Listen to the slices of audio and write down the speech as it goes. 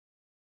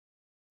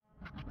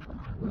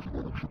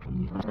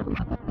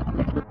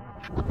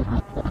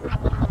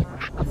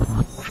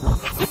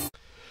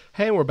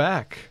Hey, and we're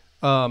back.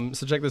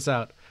 So check this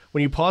out.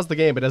 When you pause the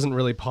game, it doesn't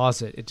really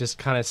pause it. It just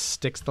kind of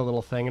sticks the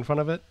little thing in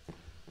front of it.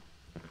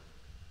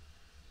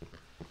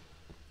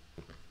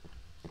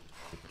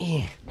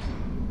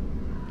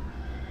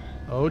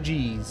 Oh,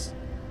 geez.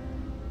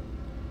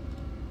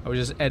 I was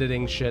just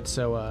editing shit,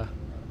 so,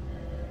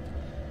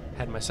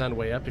 had my sound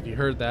way up. If you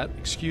heard that,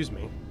 excuse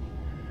me.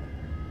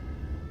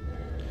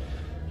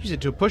 Use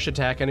it to push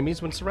attack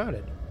enemies when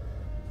surrounded.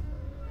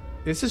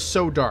 This is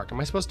so dark. Am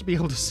I supposed to be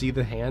able to see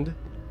the hand?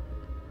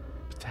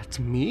 But that's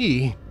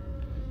me.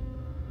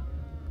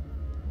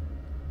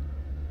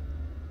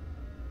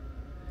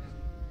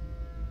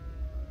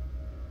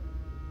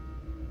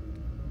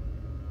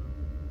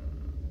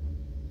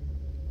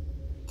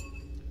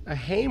 A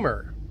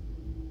hammer.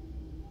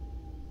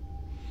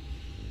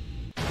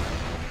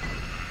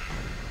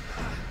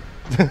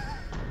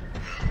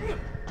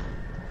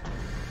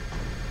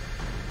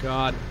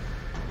 God. What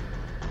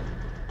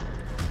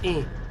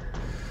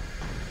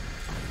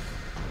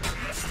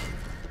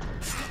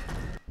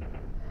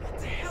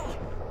the hell?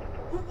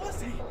 Who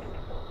was he?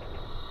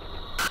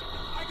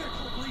 I gotta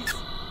call the police.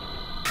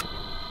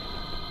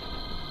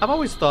 I've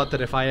always thought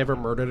that if I ever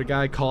murdered a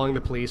guy, calling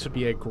the police would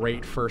be a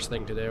great first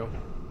thing to do.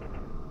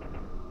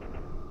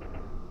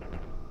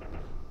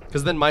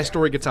 Because then my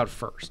story gets out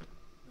first.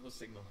 No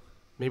signal.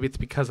 Maybe it's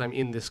because I'm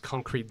in this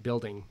concrete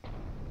building.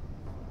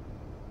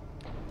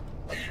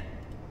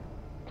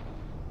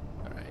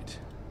 Alright.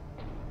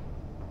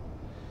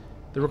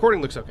 The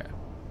recording looks okay.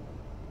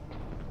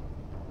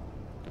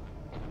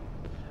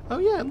 Oh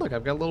yeah, and look,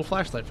 I've got a little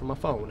flashlight from my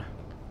phone.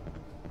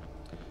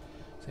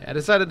 So I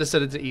decided to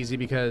set it to easy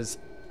because,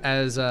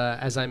 as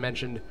I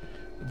mentioned,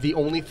 the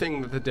only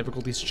thing that the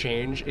difficulties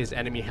change is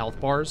enemy health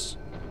bars.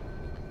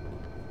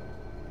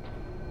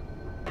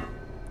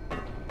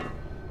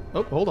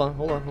 Oh, hold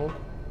on.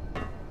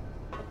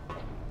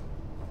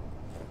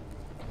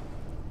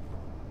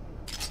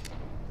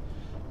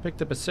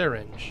 Picked up a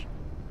syringe.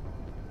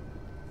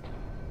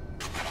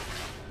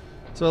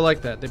 So I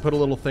like that. They put a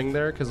little thing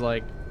there, because,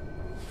 like,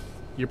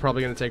 you're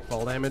probably going to take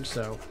fall damage,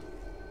 so...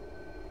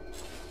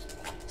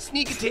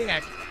 Sneak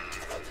attack!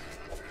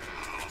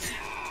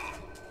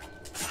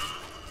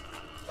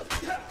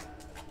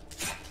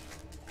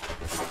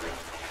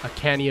 A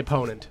canny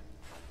opponent.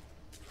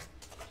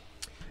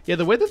 Yeah,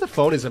 the way that the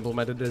phone is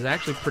implemented is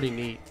actually pretty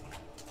neat.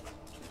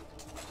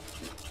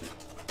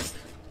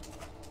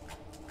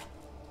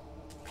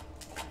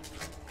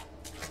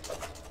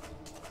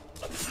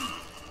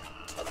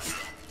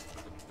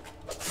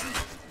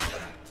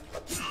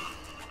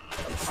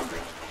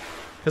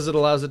 Because it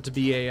allows it to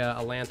be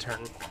a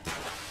lantern,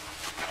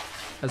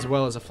 as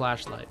well as a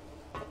flashlight.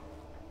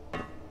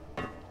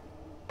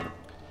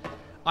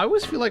 I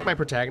always feel like my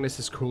protagonist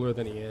is cooler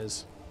than he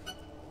is.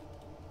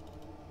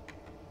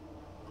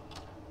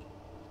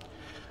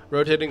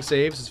 Rotating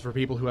saves is for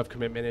people who have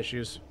commitment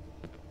issues.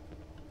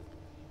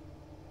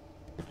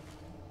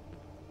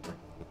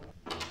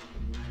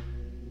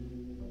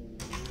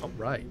 All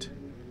right.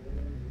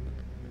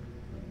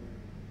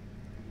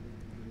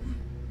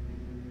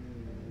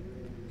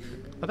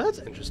 Oh, that's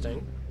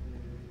interesting.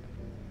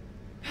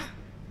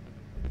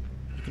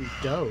 You can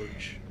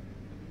dodge.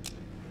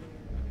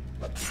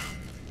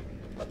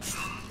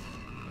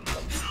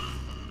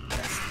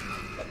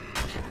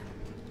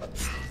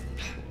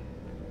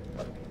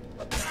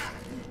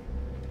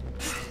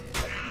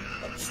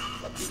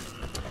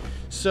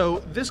 So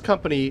this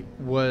company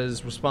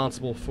was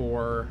responsible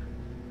for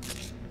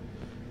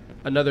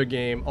another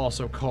game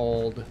also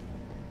called...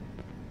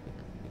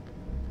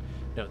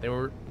 No, they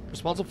were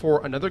responsible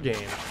for another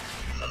game.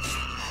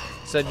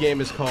 Said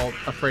game is called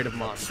Afraid of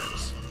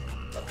Monsters.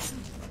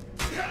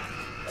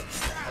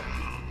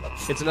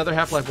 It's another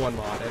Half-Life 1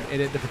 mod, and in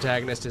it the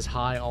protagonist is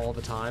high all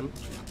the time.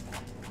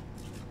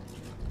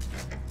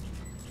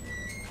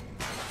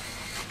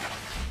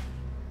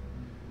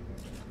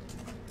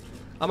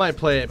 I might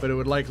play it, but it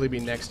would likely be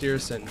next year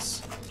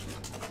since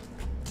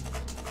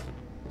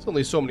there's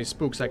only so many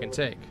spooks I can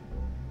take.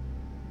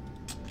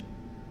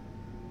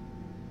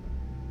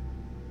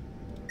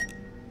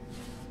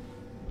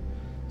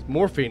 It's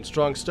morphine,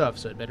 strong stuff,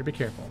 so I'd better be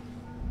careful.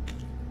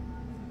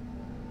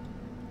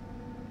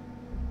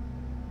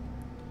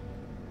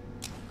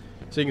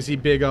 So you can see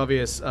big,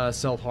 obvious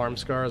self-harm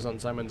scars on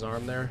Simon's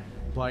arm there,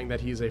 implying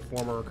that he's a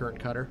former recurrent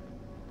cutter.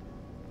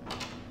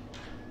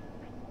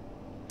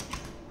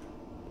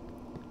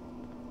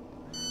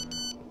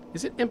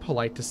 Is it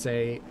impolite to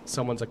say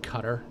someone's a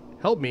cutter?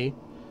 Help me.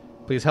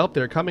 Please help,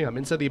 they're coming. I'm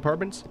inside the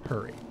apartments.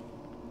 Hurry.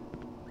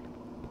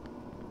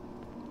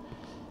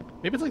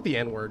 Maybe it's like the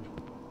N-word.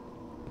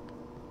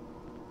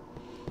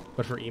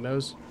 But for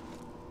emos.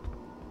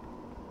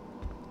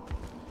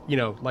 You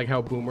know, like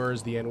how boomer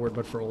is the N-word,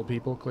 but for old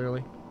people,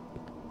 clearly.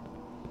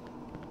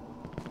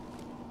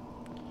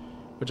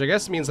 Which I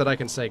guess means that I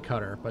can say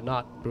cutter, but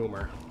not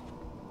boomer.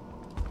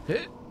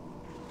 Hit.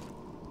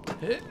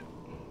 Hit.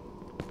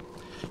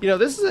 You know,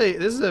 this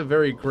is a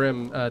very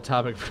grim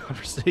topic for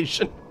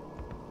conversation.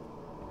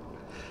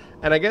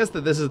 And I guess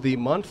that this is the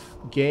month,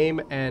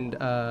 game, and,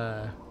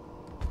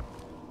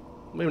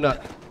 maybe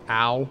not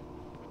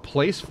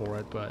place for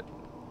it, but,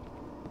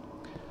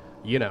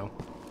 you know.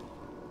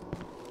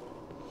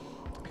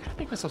 I gotta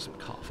make myself some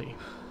coffee.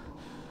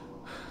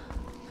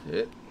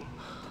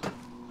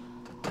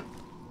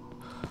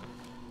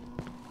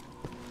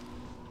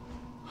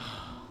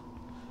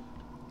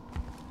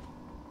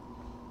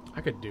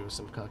 I could do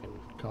some fucking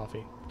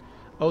coffee.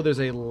 Oh, there's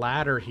a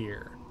ladder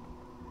here.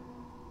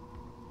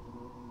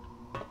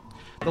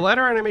 The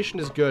ladder animation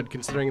is good,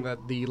 considering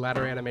that the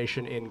ladder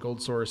animation in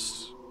Gold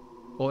Source,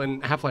 well,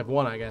 in Half-Life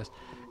 1, I guess,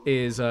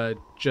 is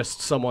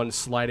just someone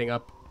sliding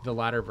up the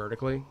ladder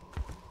vertically.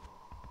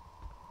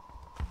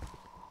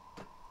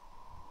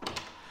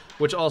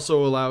 Which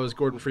also allows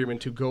Gordon Freeman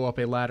to go up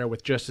a ladder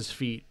with just his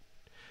feet,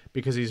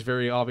 because he's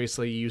very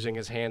obviously using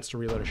his hands to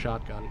reload a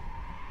shotgun.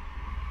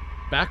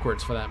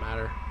 Backwards, for that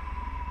matter.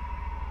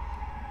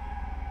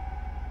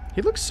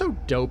 He looks so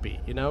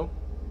dopey, you know?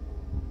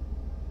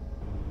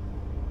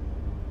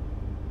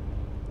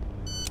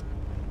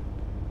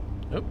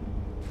 Nope.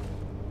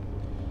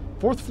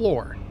 4th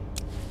floor.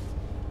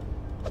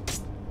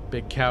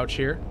 Big couch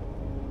here.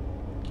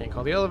 Can't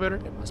call the elevator.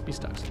 It must be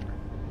stuck there.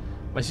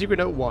 My secret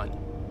note 1.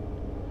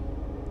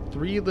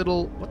 3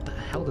 little... What the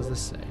hell does this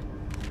say?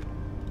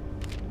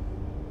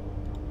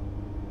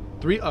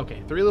 3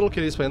 little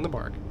kitties play in the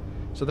park.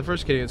 So the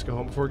first kitty gets to go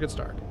home before it gets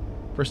dark.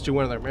 First 2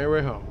 went on their merry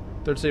way home.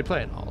 Third stay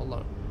playing all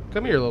alone.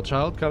 Come here, little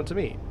child. Come to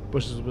me.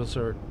 Bushes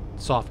whisper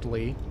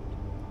softly.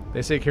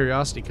 They say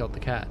curiosity killed the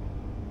cat.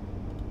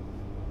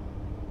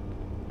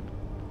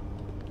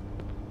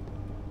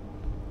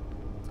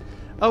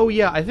 Oh,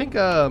 yeah, I think,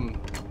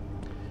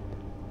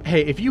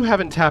 hey, if you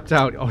haven't tapped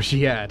out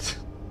yet,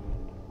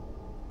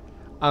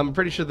 I'm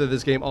pretty sure that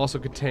this game also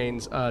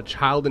contains,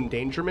 child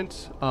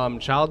endangerment,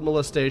 child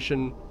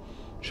molestation,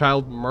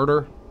 child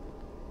murder.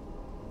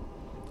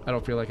 I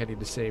don't feel like I need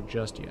to save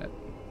just yet.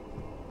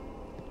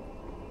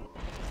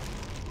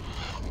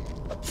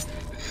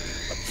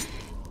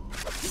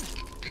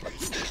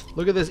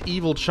 Look at this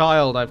evil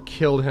child. I've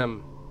killed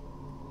him.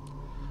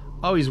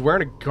 Oh, he's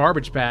wearing a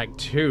garbage bag,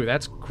 too.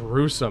 That's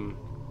gruesome.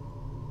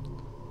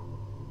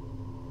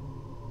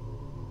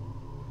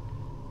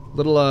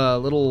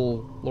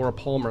 Little Laura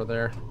Palmer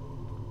there.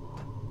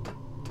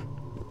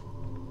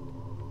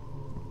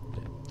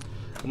 Okay.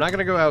 I'm not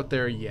gonna go out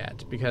there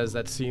yet because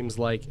that seems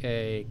like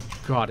a...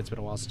 God, it's been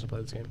a while since I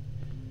played this game.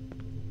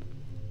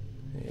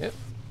 Yep.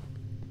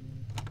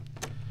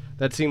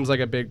 That seems like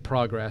a big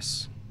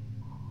progress.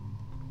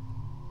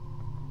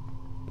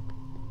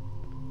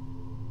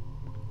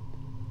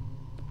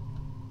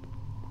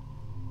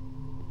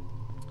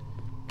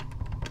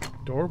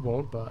 Door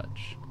won't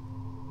budge.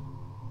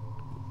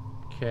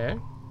 Okay.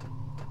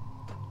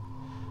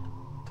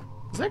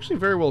 It's actually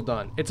very well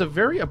done. It's a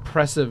very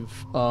oppressive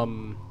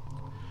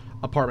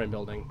apartment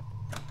building.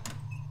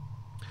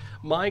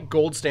 My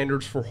gold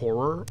standards for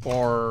horror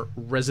are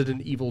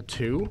Resident Evil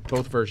 2,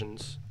 both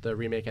versions, the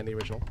remake and the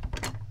original.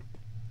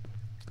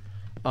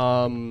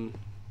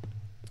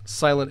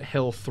 Silent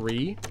Hill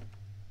 3.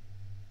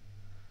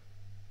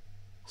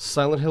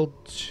 Silent Hill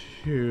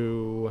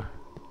 2.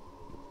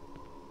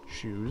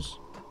 Shoes.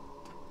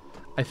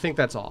 I think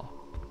that's all.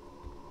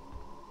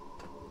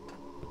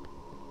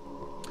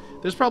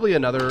 There's probably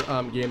another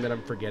game that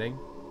I'm forgetting.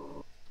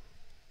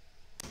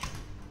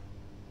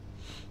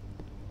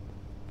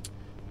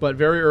 But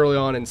very early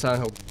on in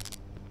Silent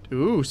Hill...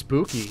 Ooh,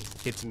 spooky.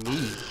 It's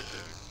me.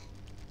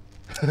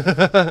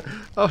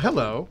 Oh,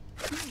 hello.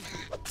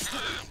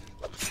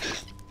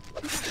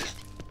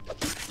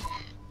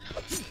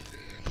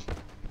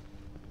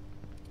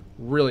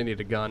 Really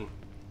need a gun.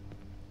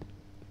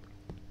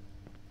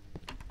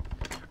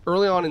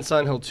 Early on in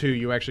Silent Hill 2,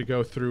 you actually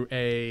go through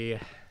a...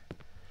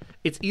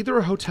 It's either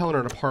a hotel or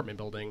an apartment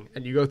building,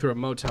 and you go through a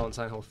motel in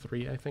Silent Hill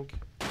 3, I think.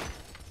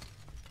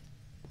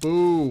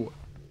 Ooh.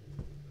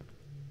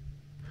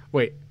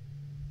 Wait.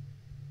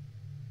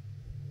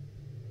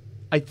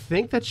 I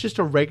think that's just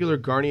a regular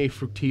Garnier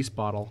Fructis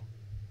bottle.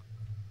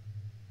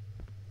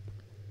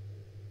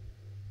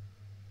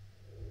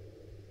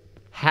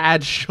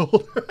 Had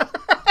shoulder.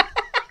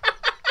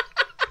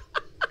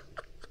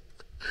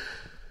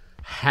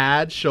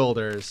 Had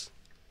shoulders.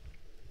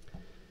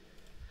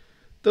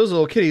 Those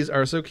little kitties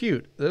are so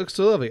cute. They look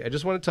so lovely. I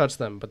just want to touch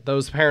them, but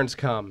those parents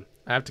come.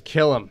 I have to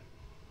kill them.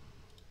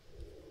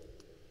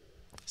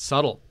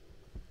 Subtle.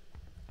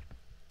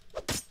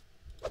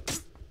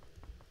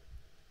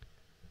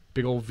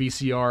 Big old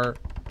VCR.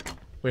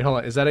 Wait, hold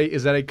on. Is that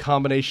a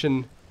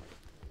combination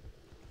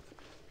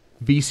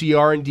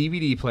VCR and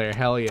DVD player?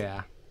 Hell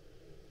yeah.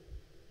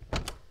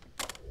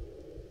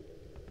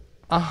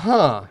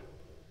 Uh-huh.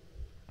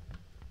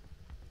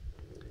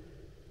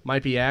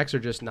 Might be axe or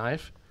just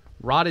knife.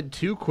 Rotted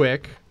too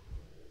quick.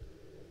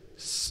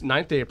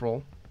 9th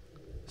April.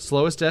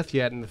 Slowest death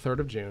yet in the 3rd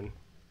of June.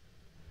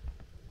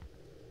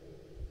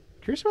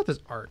 Curious about this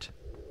art.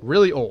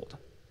 Really old.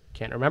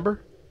 Can't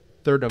remember.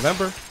 3rd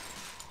November.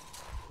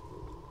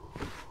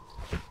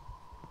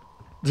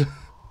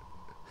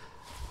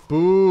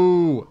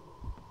 Boo.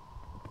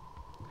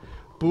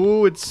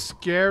 Boo, it's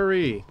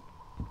scary.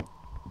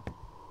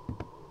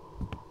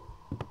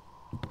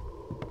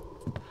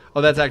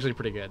 Oh, that's actually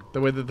pretty good. The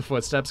way that the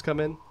footsteps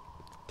come in.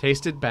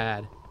 Tasted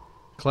bad.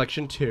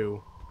 Collection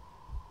 2.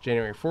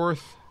 January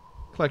 4th.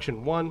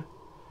 Collection 1.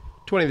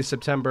 20th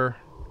September.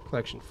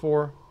 Collection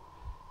 4.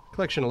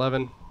 Collection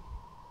 11.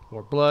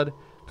 More blood.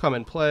 Come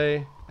and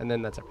play. And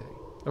then that's everything.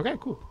 Okay,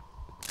 cool.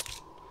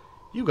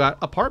 You got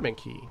apartment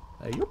key.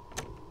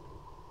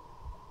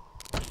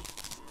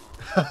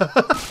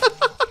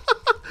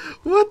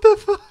 What the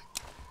fuck?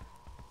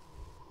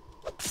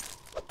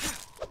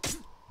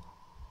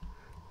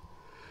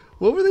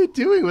 What were they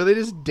doing? Were they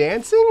just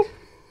dancing?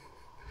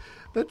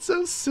 That's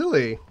so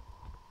silly.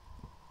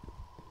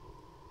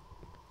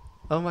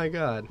 Oh my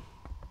god.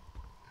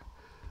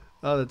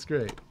 Oh, that's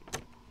great.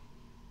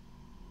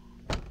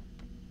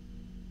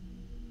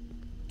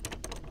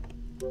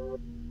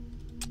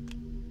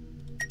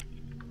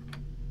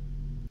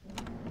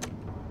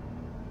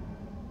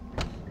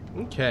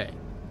 Okay.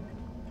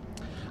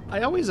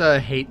 I always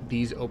hate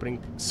these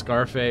opening...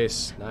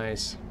 Scarface.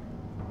 Nice.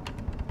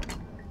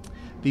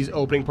 These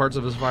opening parts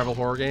of a survival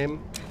horror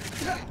game.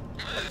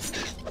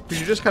 Because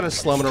you're just kind of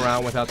slumming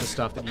around without the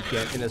stuff that you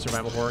get in a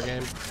survival horror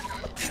game.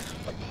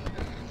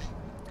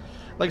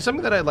 Like,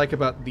 something that I like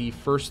about the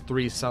first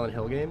 3 Silent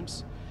Hill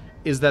games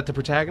is that the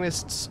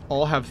protagonists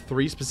all have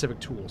 3 specific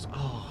tools.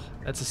 Oh,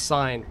 that's a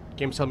sign.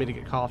 Game's telling me to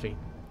get coffee.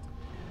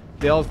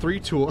 They all have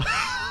 3 tools.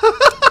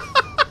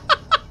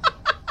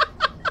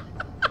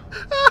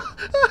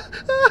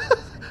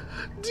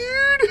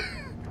 Dude!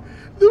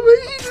 The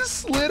way he just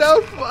slid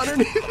out from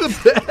underneath the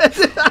bed.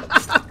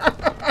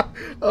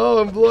 Oh,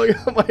 I'm blowing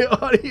out my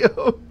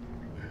audio.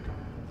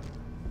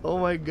 Oh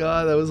my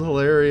god, that was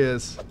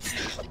hilarious.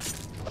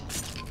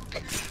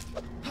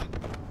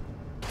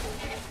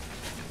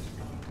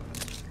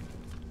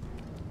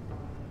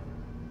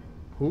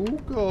 Who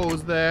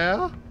goes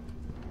there?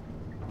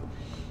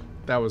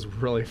 That was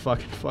really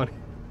fucking funny.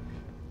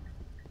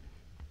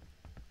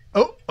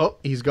 Oh,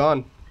 he's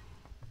gone.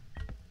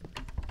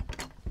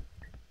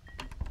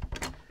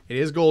 It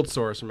is Gold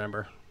Source,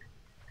 remember.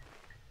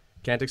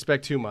 Can't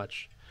expect too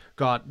much.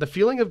 God, the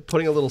feeling of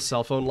putting a little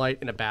cell phone light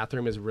in a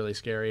bathroom is really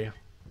scary.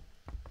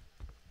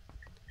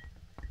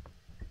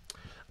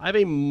 I have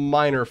a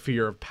minor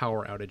fear of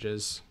power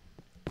outages.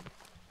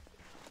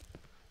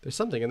 There's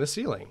something in the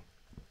ceiling.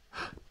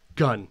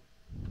 Gun.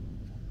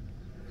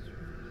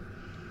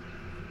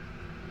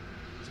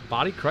 His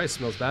body, Christ,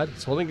 smells bad.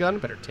 He's holding a gun.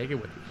 Better take it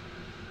with me.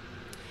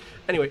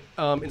 Anyway,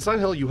 in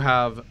Silent Hill you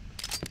have...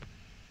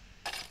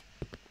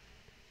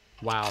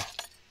 Wow.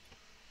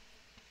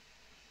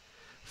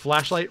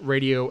 Flashlight,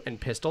 radio,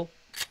 and pistol.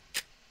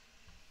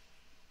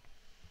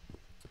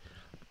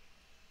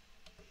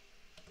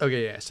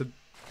 Okay, yeah, so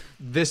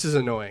this is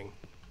annoying.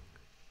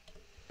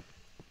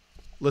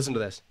 Listen to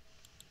this.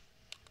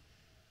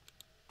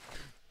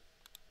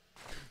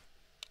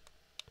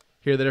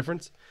 Hear the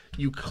difference?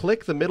 You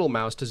click the middle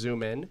mouse to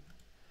zoom in,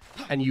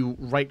 and you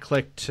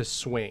right-click to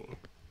swing.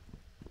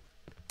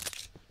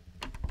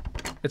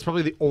 It's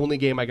probably the only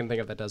game I can think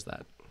of that does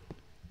that.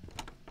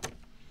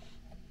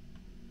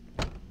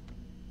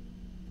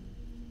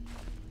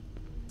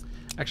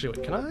 Actually,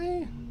 wait, can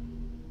I?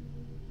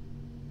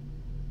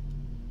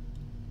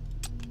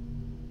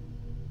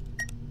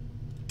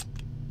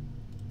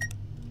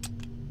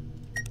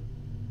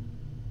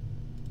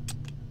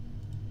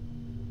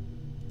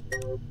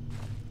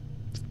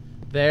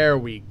 There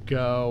we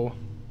go.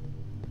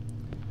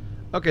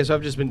 Okay, so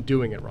I've just been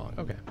doing it wrong.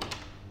 Okay,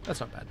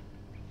 that's not bad.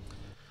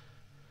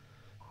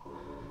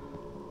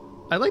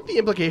 I like the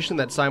implication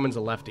that Simon's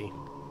a lefty.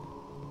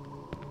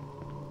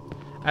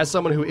 As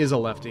someone who is a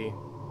lefty.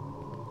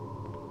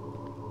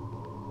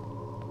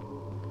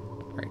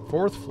 Alright,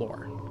 4th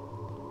floor.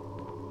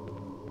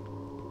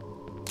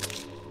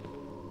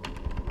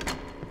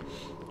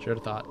 Should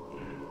have thought.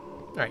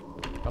 Alright,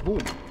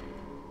 ba-boom.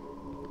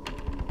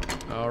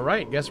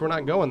 Alright, guess we're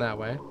not going that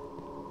way.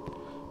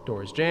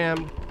 Door's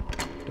jammed.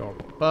 Door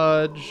won't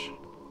budge.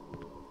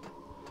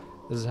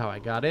 This is how I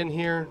got in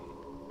here.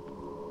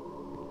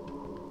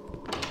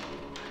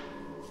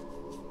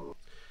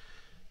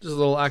 Just a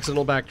little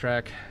accidental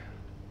backtrack.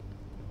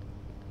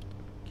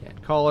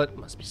 Can't call it.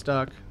 Must be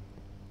stuck.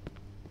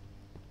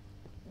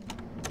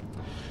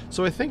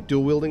 So I think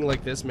dual wielding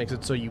like this makes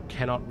it so you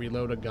cannot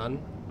reload a gun.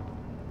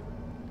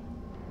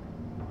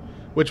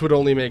 Which would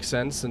only make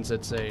sense since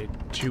it's a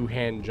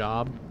 2-hand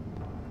job.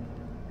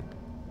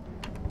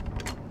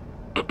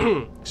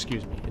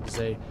 Excuse me. It's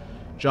a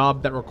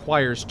job that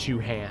requires 2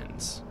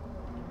 hands.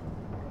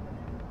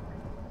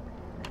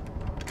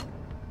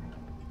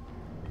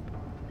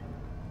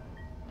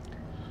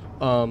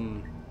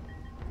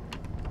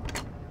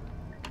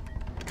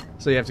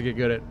 So you have to get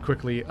good at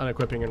quickly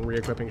unequipping and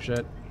re-equipping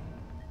shit.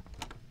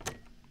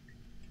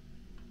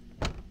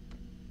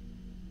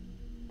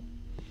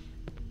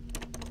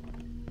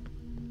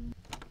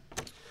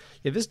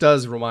 Yeah, this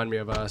does remind me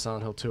of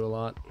Silent Hill 2 a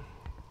lot.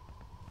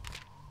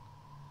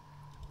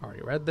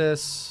 Already read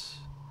this.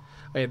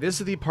 Oh yeah, this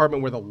is the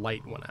apartment where the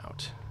light went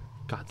out.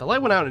 God, the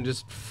light went out and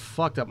just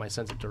fucked up my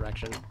sense of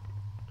direction.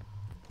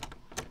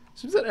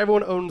 Seems that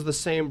everyone owns the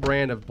same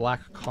brand of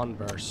black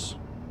Converse.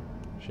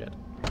 Shit.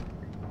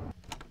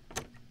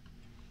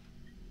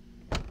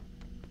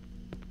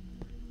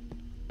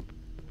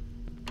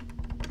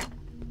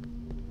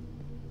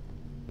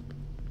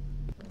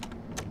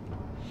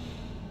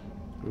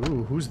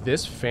 Ooh, who's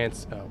this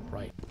fancy? Oh,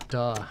 right.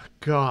 Duh.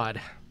 God.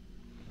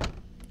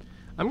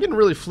 I'm getting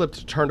really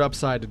flipped, turned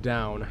upside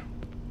down.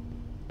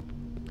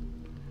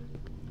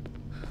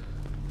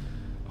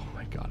 Oh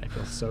my god, I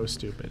feel so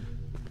stupid.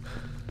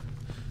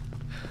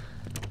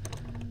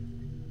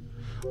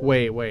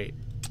 Wait.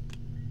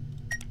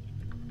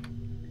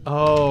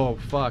 Oh,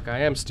 fuck, I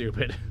am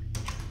stupid.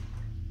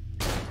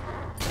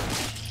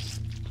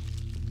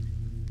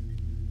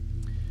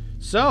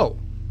 So,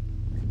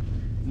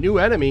 new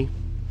enemy.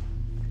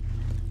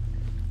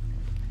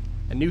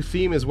 A new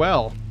theme as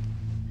well.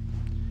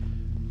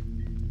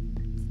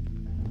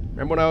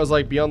 Remember when I was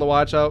like, be on the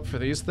watch out for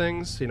these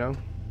things, you know?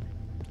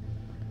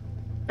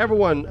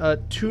 Everyone,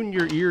 tune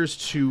your ears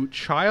to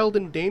child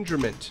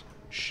endangerment.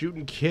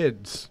 Shooting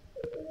kids.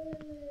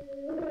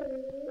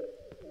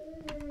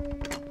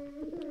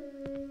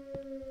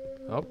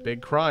 Oh,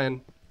 big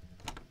crying.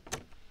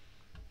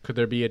 Could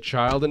there be a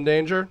child in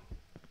danger?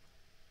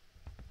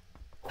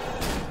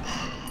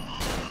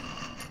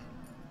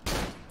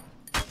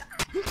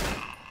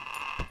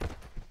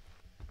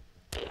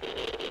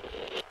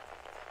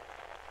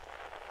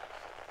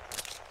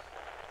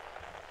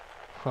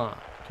 Huh,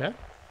 okay.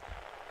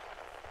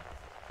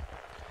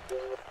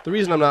 The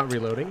reason I'm not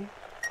reloading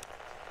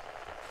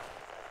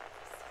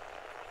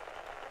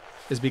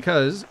is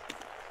because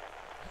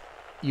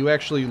you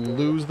actually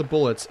lose the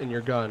bullets in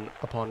your gun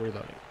upon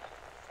reloading.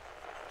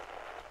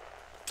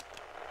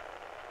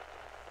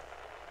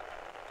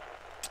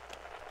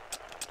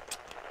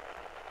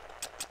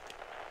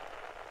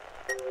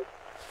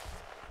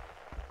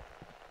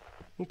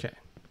 Okay.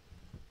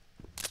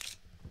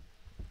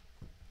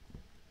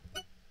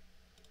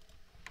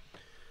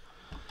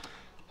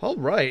 All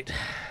right.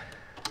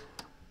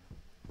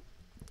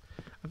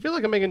 I feel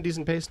like I'm making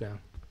decent pace now.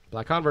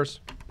 Black Converse.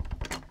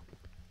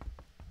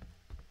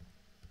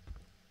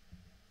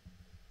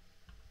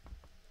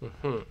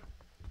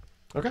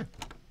 Okay.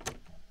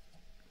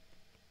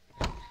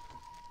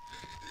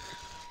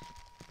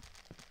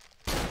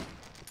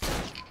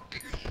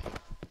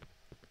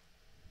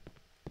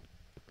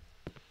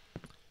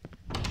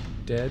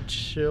 Dead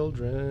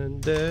children,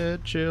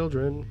 dead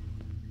children.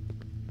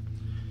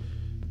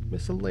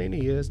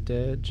 Miscellaneous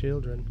dead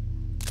children.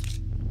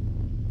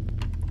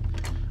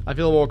 I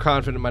feel more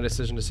confident in my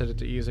decision to set it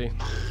to easy.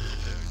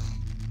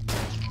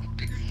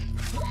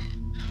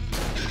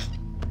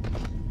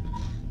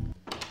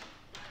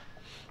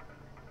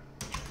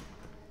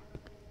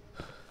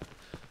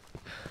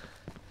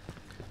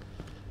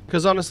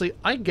 Because honestly,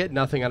 I get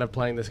nothing out of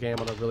playing this game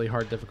on a really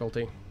hard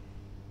difficulty.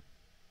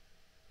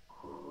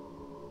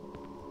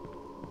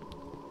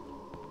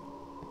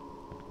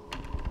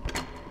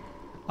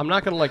 I'm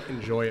not gonna like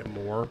enjoy it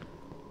more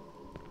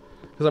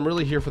because I'm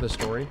really here for the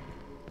story.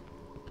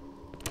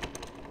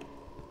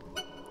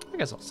 I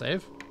guess I'll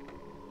save.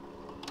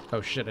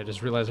 Oh shit, I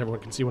just realized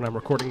everyone can see when I'm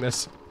recording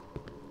this.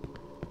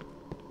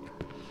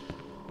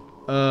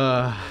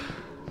 Don't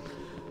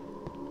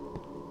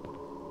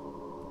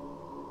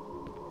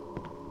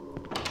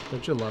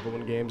you love it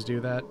when games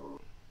do that?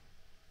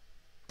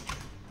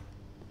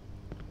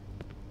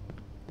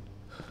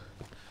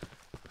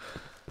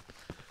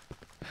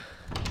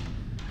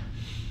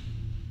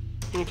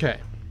 Okay.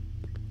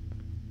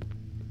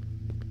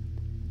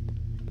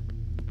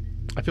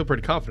 I feel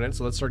pretty confident,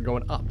 so let's start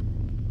going up.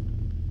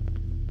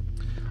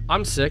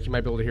 I'm sick. You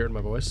might be able to hear it in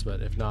my voice,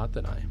 but if not,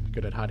 then I'm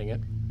good at hiding it.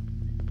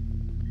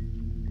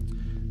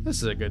 This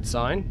is a good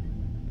sign.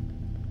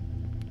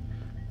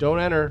 Don't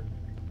enter.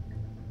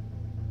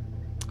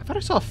 I thought I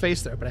saw a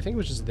face there, but I think it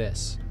was just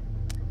this.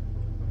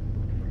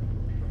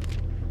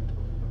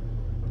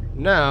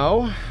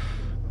 Now,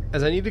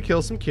 as I need to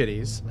kill some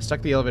kitties, I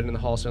stuck the elevator in the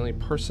hall so only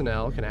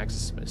personnel can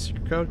access my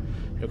secret code.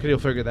 No kitty will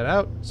figure that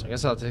out, so I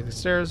guess I'll take the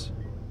stairs.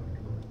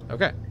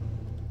 Okay.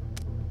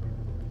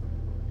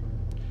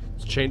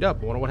 It's chained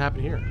up. I wonder what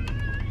happened here.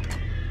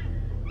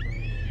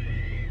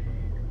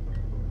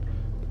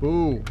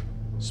 Boo.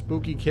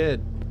 Spooky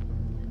kid.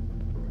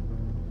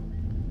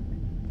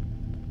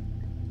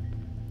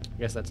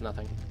 I guess that's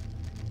nothing.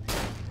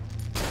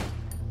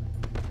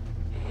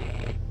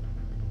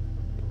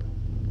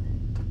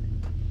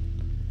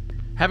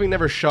 Having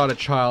never shot a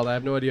child, I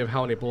have no idea of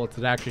how many bullets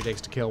it actually takes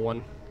to kill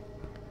one.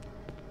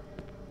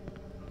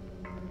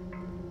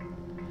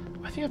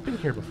 I think I've been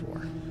here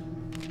before.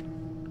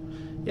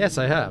 Yes,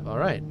 I have.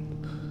 Alright.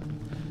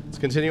 Let's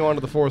continue on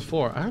to the 4th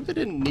floor. I hope they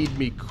didn't need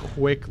me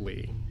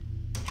quickly.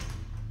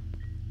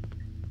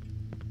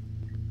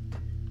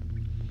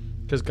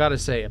 Because gotta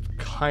say, I've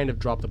kind of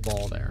dropped the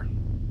ball there.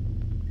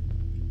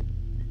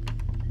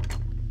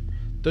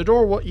 The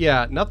door,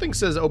 yeah, nothing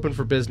says open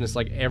for business,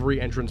 like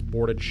every entrance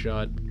boarded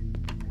shut.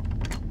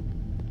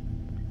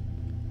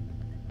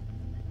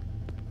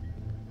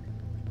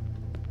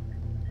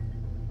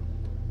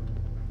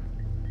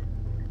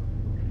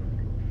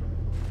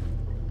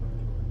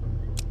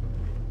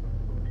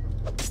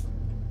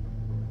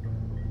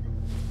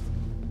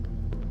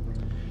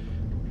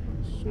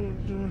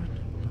 You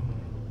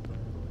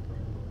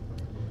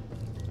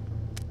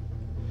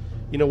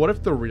know, what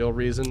if the real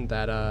reason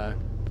that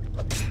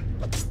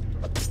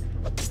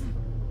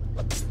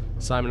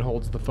Simon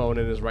holds the phone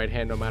in his right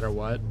hand no matter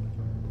what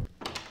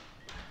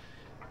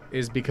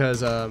is because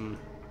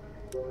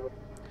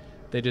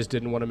they just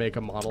didn't want to make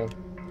a model?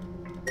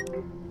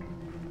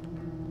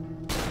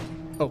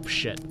 Oh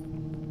shit.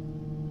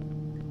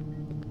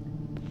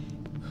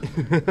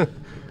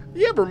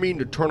 You ever mean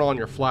to turn on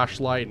your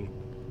flashlight and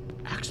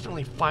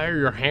accidentally fire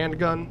your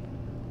handgun?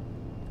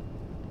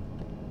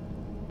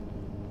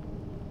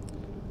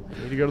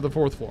 I need to go to the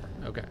 4th floor.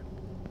 Okay.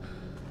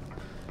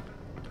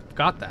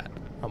 Got that.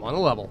 I'm on a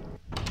level.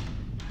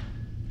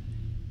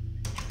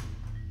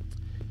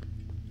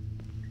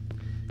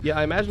 Yeah,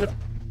 I imagine if...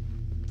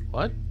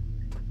 What?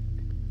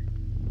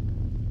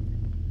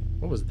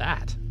 What was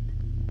that?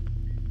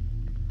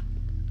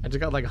 I just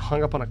got like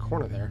hung up on a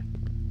corner there.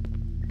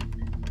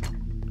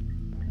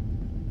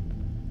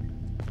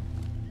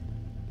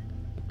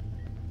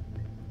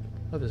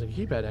 Oh, there's a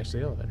keypad next to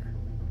the elevator.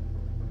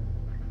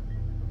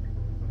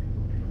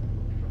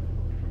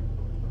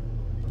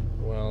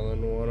 Well,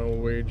 then why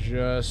don't we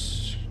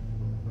just...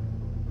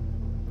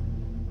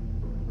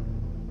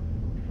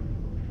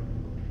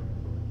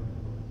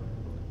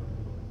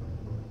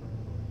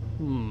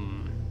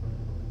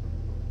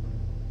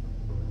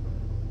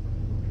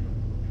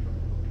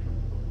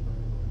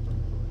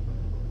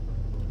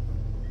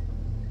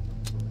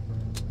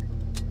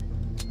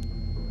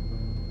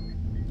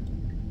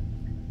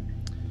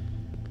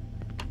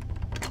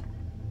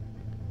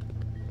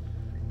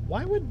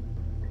 Why would...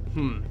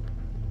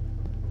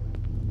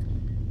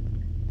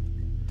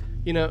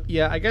 You know,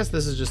 yeah, I guess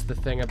this is just the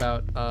thing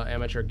about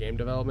amateur game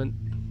development.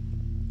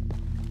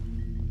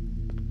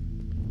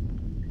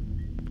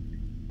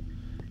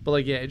 But,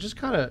 like, yeah, it just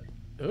kind of...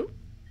 Oh?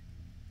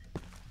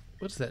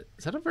 What's that?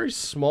 Is that a very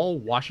small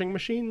washing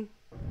machine?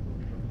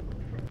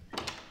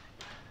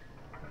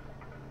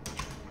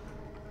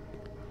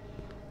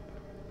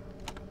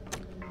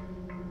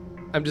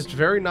 I'm just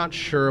very not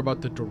sure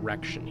about the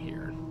direction here.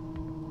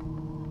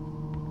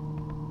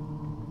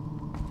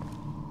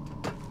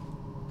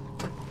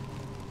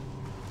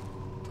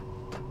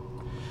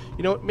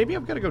 You know what? Maybe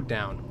I've got to go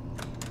down.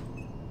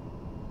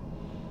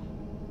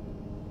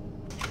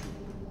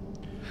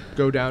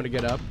 Go down to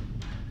get up.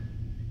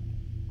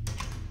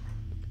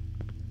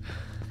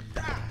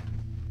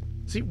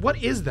 See,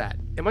 what is that?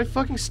 Am I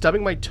fucking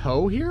stubbing my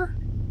toe here?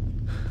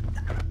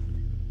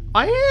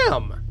 I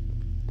am!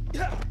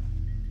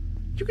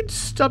 You can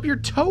stub your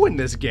toe in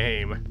this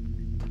game.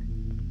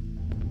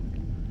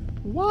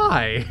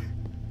 Why?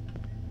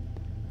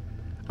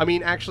 I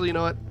mean, actually, you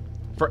know what?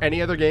 For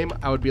any other game,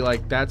 I would be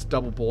like, that's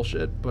double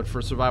bullshit. But for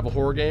a survival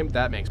horror game,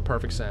 that makes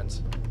perfect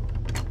sense.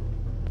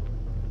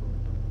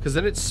 Because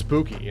then it's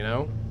spooky, you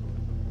know?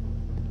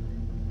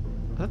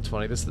 That's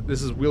funny. This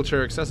is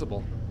wheelchair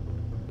accessible.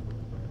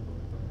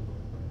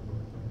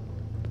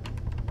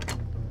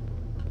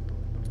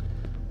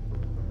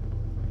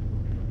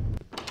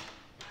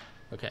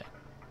 Okay.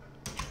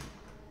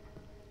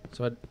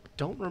 So I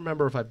don't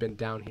remember if I've been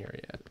down here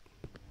yet.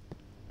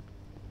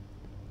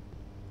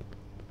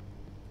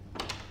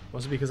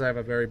 Must be because I have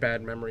a very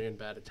bad memory and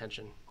bad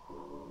attention.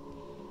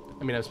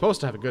 I mean, I'm supposed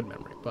to have a good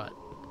memory, but...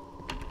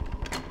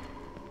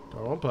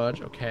 Door won't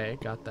budge. Okay,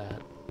 got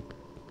that.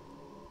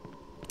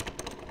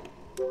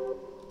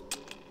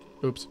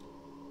 Oops.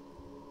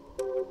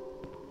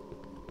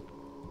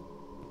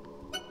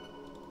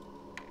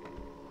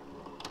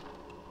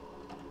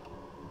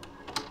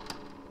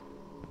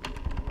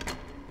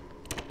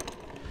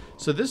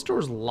 So this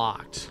door's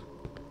locked.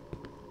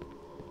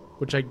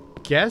 Which I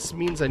guess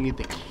means I need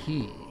the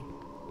key.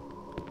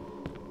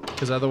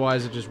 Because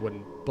otherwise it just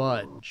wouldn't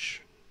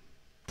budge.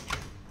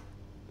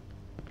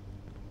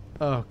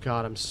 Oh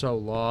god, I'm so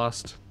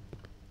lost.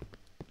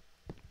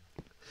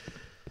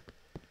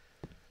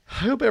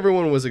 I hope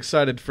everyone was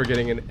excited for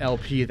getting an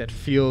LP that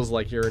feels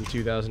like you're in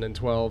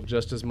 2012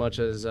 just as much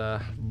as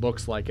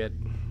looks like it.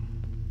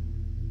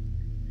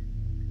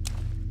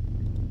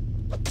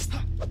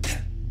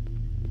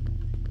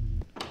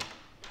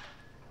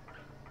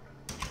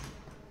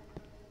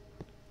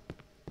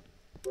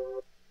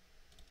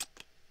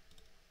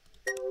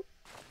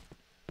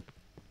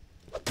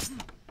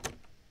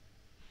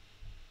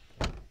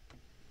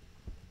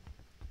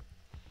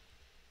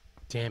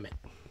 Damn it.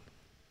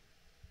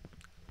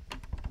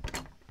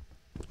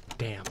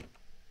 Damn.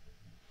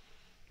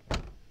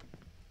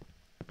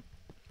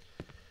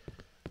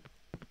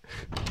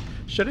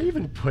 Should I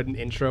even put an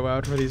intro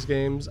out for these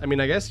games? I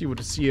mean, I guess you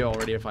would see it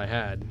already if I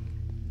had.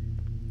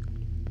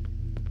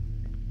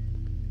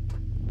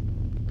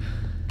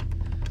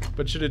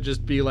 But should it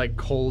just be like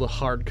cold,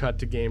 hard cut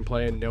to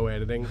gameplay and no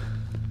editing?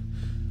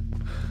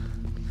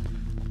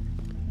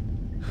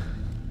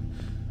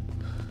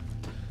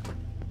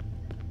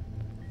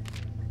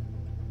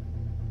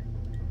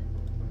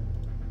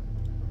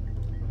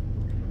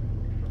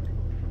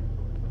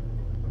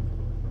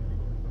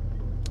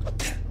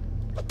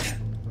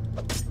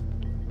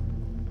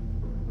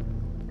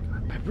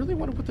 really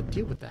wonder what the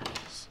deal with that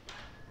is.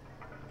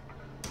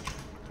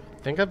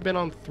 I think I've been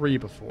on 3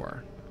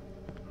 before.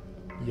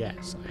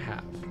 Yes, I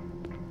have.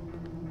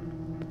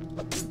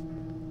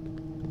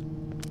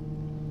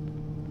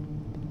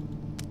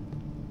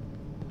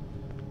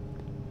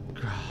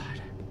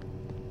 God.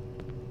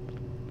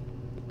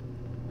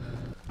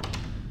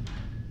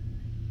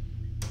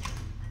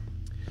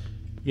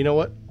 You know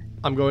what?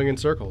 I'm going in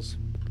circles.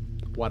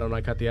 Why don't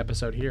I cut the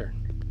episode here?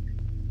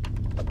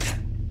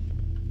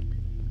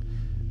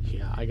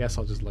 Yeah, I guess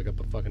I'll just look up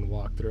a fucking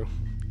walkthrough.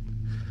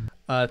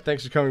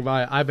 Thanks for coming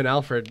by. I've been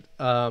Alfred.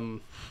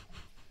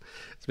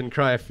 It's been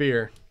Cry of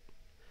Fear.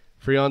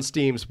 Free on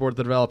Steam. Support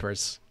the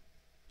developers.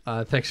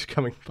 Thanks for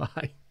coming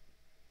by.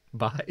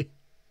 Bye.